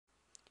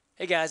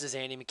Hey guys, it's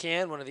Andy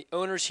McCann, one of the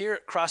owners here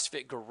at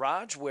CrossFit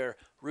Garage, where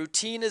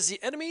routine is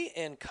the enemy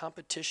and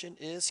competition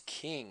is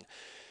king.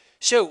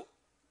 So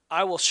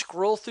I will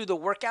scroll through the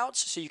workouts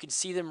so you can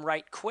see them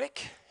right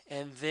quick,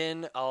 and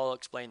then I'll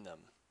explain them.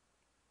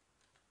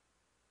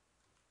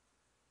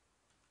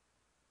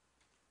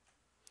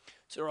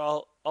 So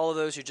all of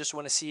those who just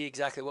want to see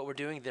exactly what we're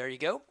doing, there you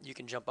go. You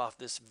can jump off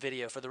this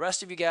video. For the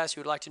rest of you guys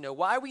who would like to know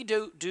why we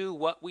do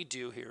what we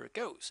do, here it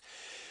goes.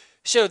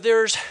 So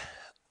there's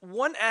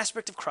one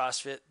aspect of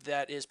CrossFit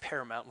that is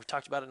paramount. We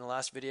talked about it in the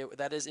last video.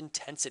 That is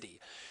intensity.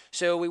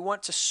 So we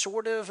want to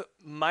sort of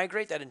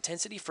migrate that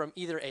intensity from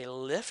either a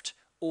lift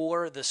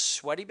or the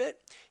sweaty bit.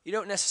 You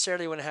don't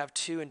necessarily want to have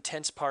two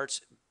intense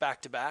parts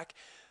back to back,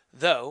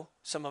 though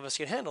some of us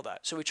can handle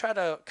that. So we try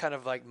to kind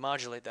of like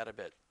modulate that a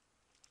bit.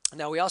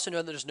 Now we also know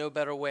that there's no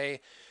better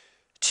way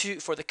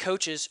for the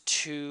coaches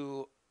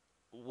to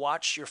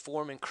watch your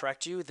form and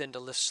correct you than to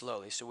lift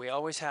slowly. So we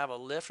always have a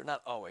lift, or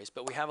not always,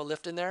 but we have a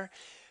lift in there.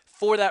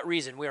 For that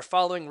reason, we are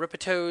following Mark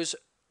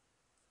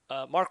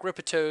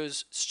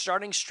Ripeto's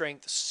starting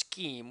strength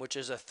scheme, which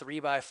is a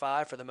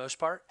 3x5 for the most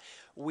part.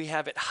 We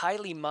have it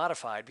highly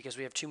modified because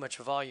we have too much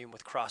volume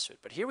with CrossFit.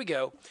 But here we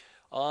go.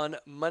 On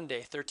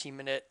Monday,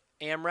 13-minute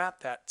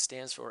AMRAP. That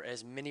stands for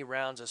as many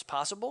rounds as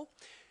possible.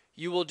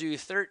 You will do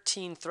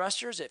 13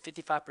 thrusters at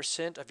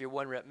 55% of your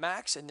 1 rep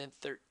max, and then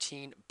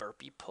 13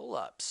 burpee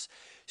pull-ups.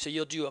 So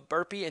you'll do a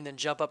burpee and then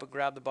jump up and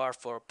grab the bar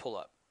for a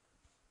pull-up.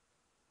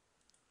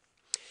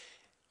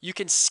 You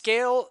can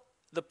scale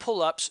the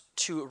pull-ups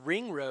to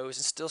ring rows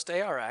and still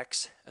stay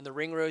RX. And the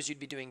ring rows, you'd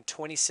be doing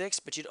 26,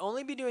 but you'd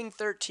only be doing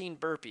 13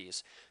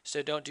 burpees.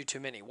 So don't do too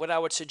many. What I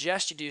would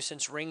suggest you do,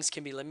 since rings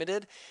can be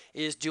limited,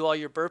 is do all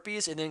your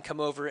burpees and then come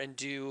over and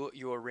do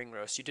your ring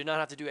row. So you do not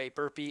have to do a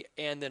burpee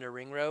and then a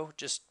ring row.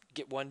 Just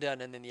get one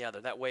done and then the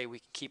other. That way we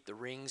can keep the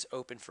rings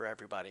open for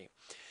everybody.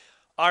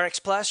 RX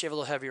Plus, you have a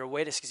little heavier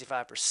weight at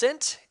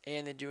 65%,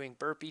 and then doing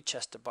burpee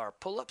chest to bar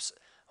pull-ups.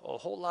 A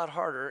whole lot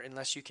harder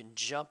unless you can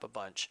jump a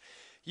bunch.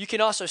 You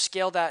can also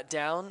scale that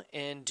down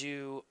and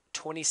do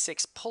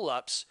 26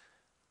 pull-ups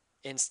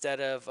instead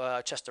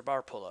of chest to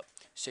bar pull-up.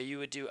 So you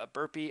would do a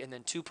burpee and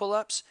then 2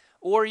 pull-ups,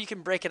 or you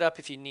can break it up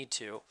if you need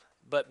to,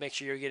 but make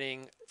sure you're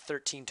getting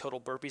 13 total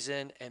burpees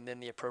in and then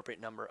the appropriate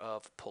number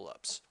of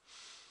pull-ups.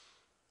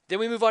 Then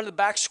we move on to the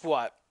back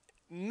squat.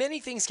 Many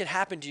things can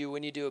happen to you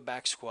when you do a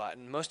back squat,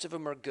 and most of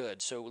them are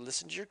good. So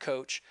listen to your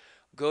coach.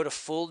 Go to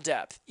full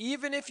depth.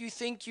 Even if you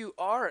think you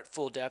are at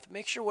full depth,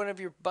 make sure one of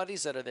your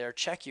buddies that are there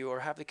check you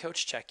or have the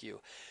coach check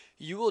you.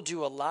 You will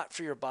do a lot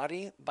for your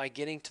body by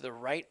getting to the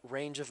right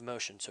range of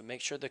motion. So make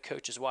sure the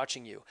coach is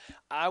watching you.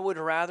 I would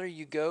rather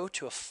you go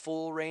to a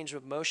full range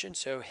of motion,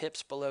 so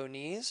hips below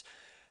knees,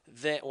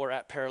 or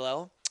at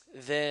parallel,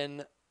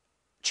 than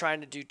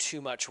trying to do too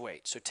much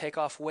weight. So take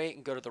off weight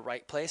and go to the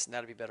right place, and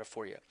that'll be better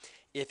for you.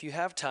 If you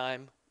have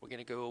time, we're going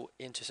to go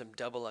into some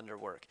double under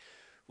work.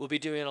 We'll be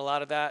doing a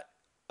lot of that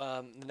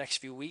the next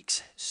few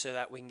weeks so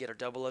that we can get our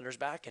double unders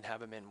back and have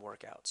them in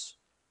workouts.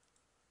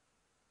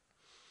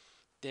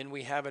 Then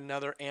we have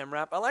another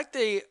AMRAP. I like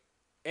the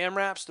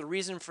AMRAPs. The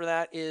reason for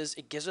that is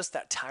it gives us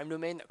that time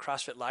domain that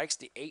CrossFit likes,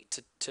 the 8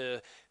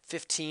 to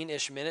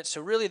 15-ish minutes.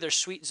 So really their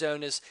sweet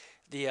zone is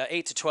the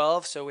 8 to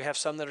 12. So we have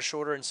some that are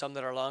shorter and some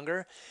that are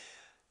longer.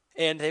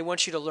 And they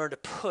want you to learn to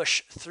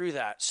push through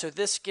that. So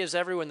this gives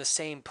everyone the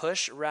same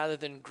push rather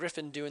than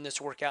Griffin doing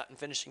this workout and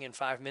finishing in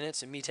 5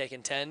 minutes and me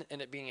taking 10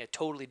 and it being a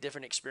totally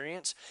different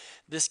experience.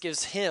 This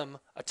gives him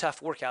a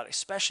tough workout,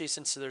 especially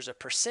since there's a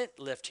percent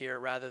lift here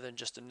rather than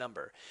just a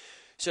number.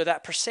 So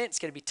that percent is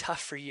going to be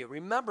tough for you.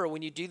 Remember,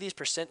 when you do these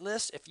percent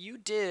lists, if you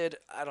did,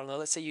 I don't know,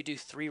 let's say you do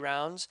 3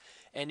 rounds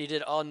and you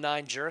did all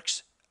 9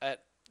 jerks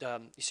at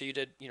so you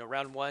did,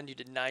 round 1, you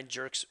did 9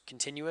 jerks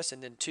continuous,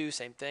 and then 2,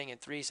 same thing, and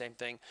 3, same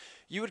thing.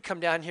 You would come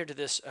down here to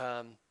this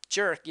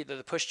jerk, either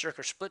the push jerk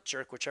or split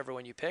jerk, whichever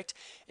one you picked,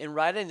 and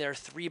right in there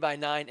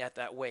 3x9 at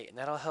that weight. And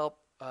that'll help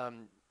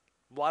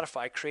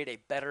Wodify create a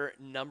better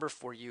number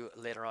for you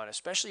later on,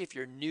 especially if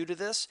you're new to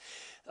this.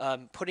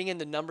 Putting in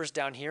the numbers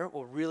down here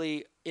will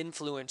really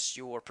influence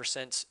your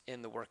percents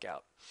in the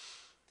workout.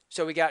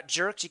 So we got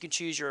jerks. You can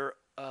choose your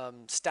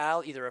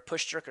style, either a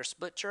push jerk or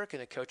split jerk,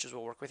 and the coaches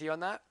will work with you on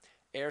that.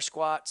 Air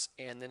squats,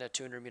 and then a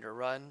 200-meter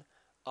run.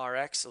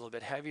 RX, a little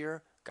bit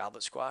heavier.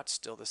 Goblet squats,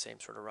 still the same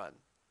sort of run.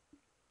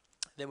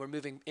 Then we're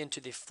moving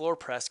into the floor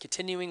press,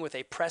 continuing with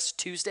a press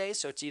Tuesday.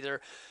 So it's either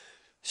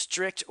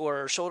strict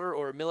or shoulder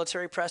or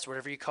military press,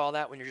 whatever you call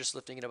that when you're just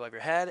lifting it above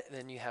your head. And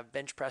then you have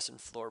bench press and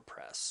floor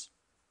press.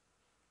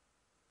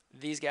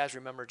 These guys,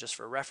 remember, just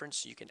for reference,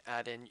 so you can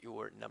add in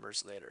your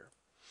numbers later.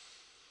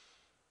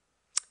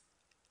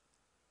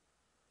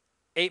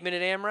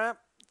 8-minute AMRAP.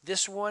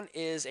 This one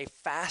is a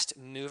fast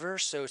mover,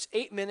 so it's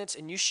 8 minutes,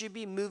 and you should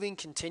be moving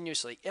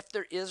continuously. If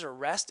there is a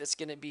rest, it's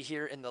going to be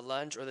here in the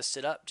lunge or the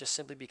sit-up, just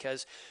simply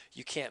because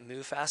you can't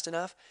move fast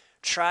enough.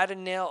 Try to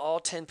nail all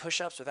 10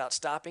 push-ups without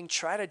stopping.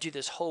 Try to do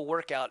this whole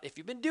workout. If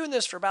you've been doing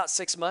this for about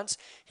 6 months,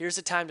 here's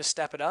the time to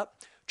step it up.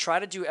 Try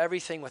to do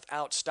everything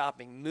without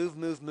stopping. Move,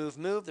 move, move,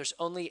 move. There's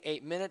only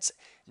 8 minutes.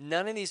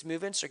 None of these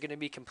movements are going to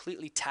be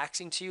completely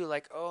taxing to you,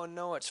 like, oh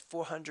no, it's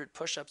 400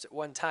 push-ups at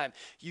one time.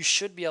 You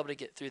should be able to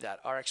get through that.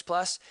 RX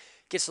Plus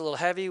gets a little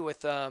heavy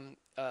with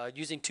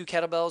using 2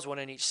 kettlebells, 1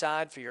 on each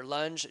side for your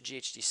lunge,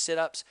 GHD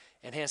sit-ups,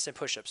 and handstand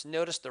push-ups.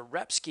 Notice the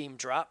rep scheme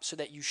drop so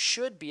that you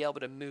should be able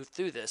to move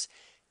through this.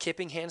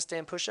 Kipping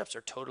handstand push-ups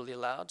are totally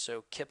allowed,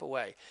 so kip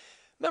away.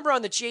 Remember,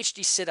 on the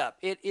GHD sit-up,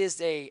 it is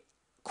a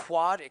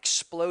quad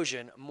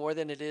explosion more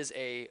than it is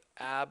a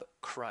ab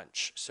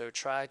crunch. So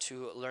try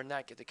to learn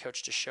that, get the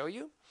coach to show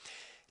you.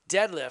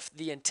 Deadlift,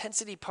 the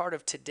intensity part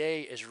of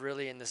today is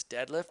really in this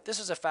deadlift. This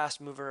is a fast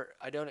mover.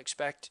 I don't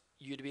expect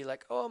you to be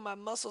like, oh, my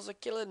muscles are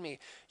killing me.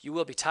 You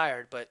will be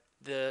tired, but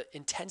the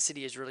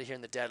intensity is really here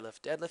in the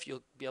deadlift. Deadlift,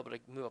 you'll be able to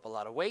move up a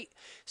lot of weight,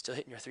 still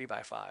hitting your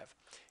 3x5.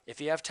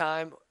 If you have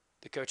time,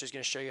 the coach is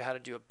going to show you how to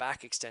do a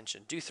back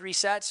extension. Do 3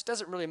 sets. It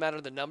doesn't really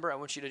matter the number. I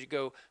want you to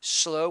go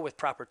slow with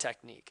proper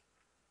technique.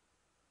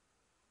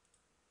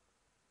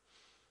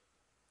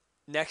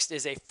 Next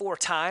is a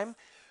 4-time.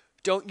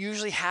 Don't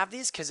usually have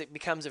these because it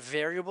becomes a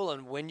variable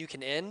on when you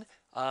can end.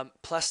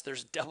 Plus,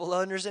 there's double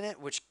unders in it,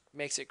 which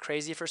makes it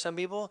crazy for some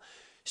people.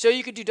 So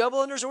you could do double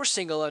unders or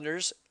single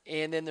unders,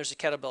 and then there's a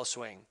kettlebell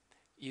swing.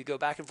 You go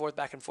back and forth,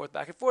 back and forth,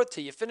 back and forth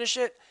till you finish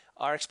it.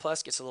 RX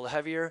Plus gets a little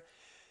heavier.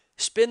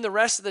 Spend the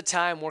rest of the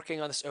time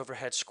working on this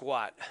overhead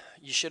squat.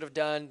 You should have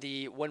done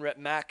the 1 rep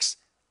max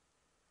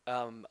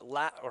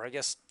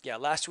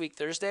last week,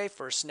 Thursday,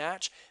 for a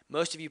snatch.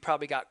 Most of you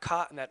probably got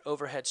caught in that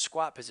overhead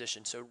squat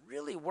position. So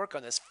really work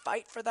on this.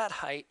 Fight for that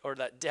height or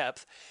that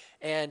depth,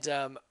 and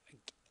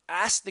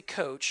ask the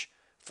coach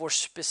for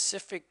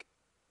specific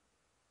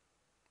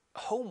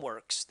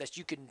homeworks that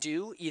you can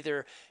do.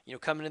 Either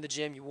come into the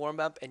gym, you warm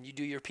up and you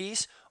do your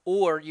piece,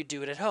 or you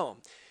do it at home.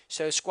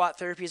 So squat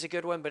therapy is a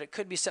good one, but it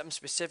could be something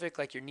specific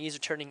like your knees are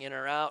turning in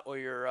or out, or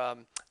your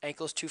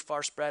ankles too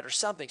far spread or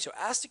something. So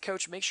ask the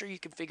coach, make sure you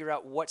can figure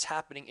out what's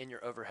happening in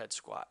your overhead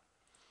squat.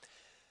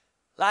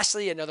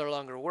 Lastly, another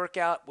longer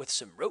workout with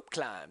some rope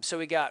climb. So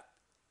we got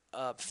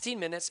 15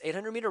 minutes,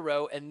 800-meter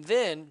row, and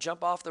then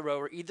jump off the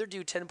rower. Either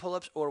do 10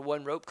 pull-ups or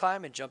 1 rope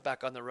climb and jump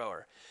back on the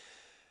rower.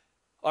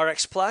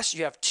 RX Plus,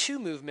 you have 2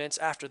 movements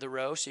after the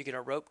row, so you can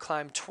rope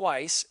climb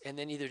twice and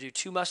then either do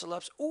 2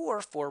 muscle-ups or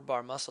 4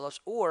 bar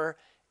muscle-ups or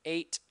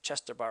 8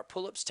 chest-to-bar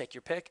pull-ups. Take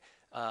your pick.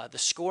 The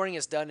scoring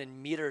is done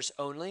in meters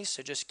only,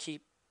 so just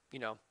keep,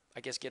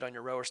 get on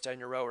your rower, stay on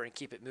your rower, and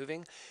keep it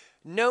moving.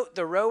 Note,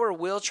 the rower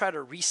will try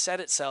to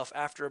reset itself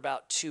after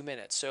about 2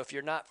 minutes. So if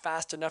you're not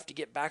fast enough to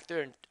get back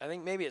there, and I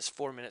think maybe it's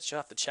 4 minutes, you'll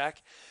have to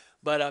check.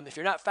 But if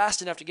you're not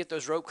fast enough to get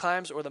those rope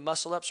climbs or the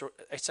muscle-ups or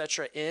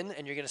etc. in,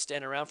 and you're going to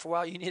stand around for a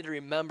while, you need to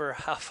remember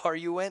how far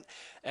you went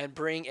and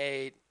bring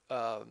a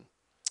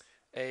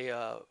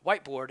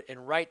whiteboard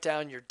and write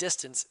down your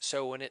distance,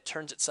 so when it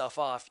turns itself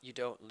off, you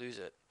don't lose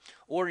it.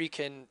 Or you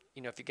can,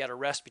 if you got a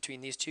rest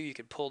between these two, you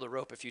can pull the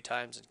rope a few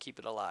times and keep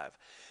it alive.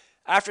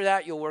 After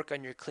that, you'll work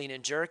on your clean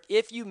and jerk.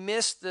 If you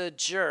missed the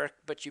jerk,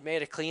 but you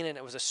made a clean and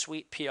it was a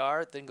sweet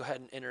PR, then go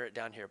ahead and enter it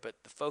down here. But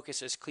the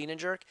focus is clean and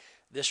jerk.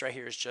 This right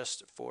here is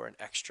just for an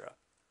extra.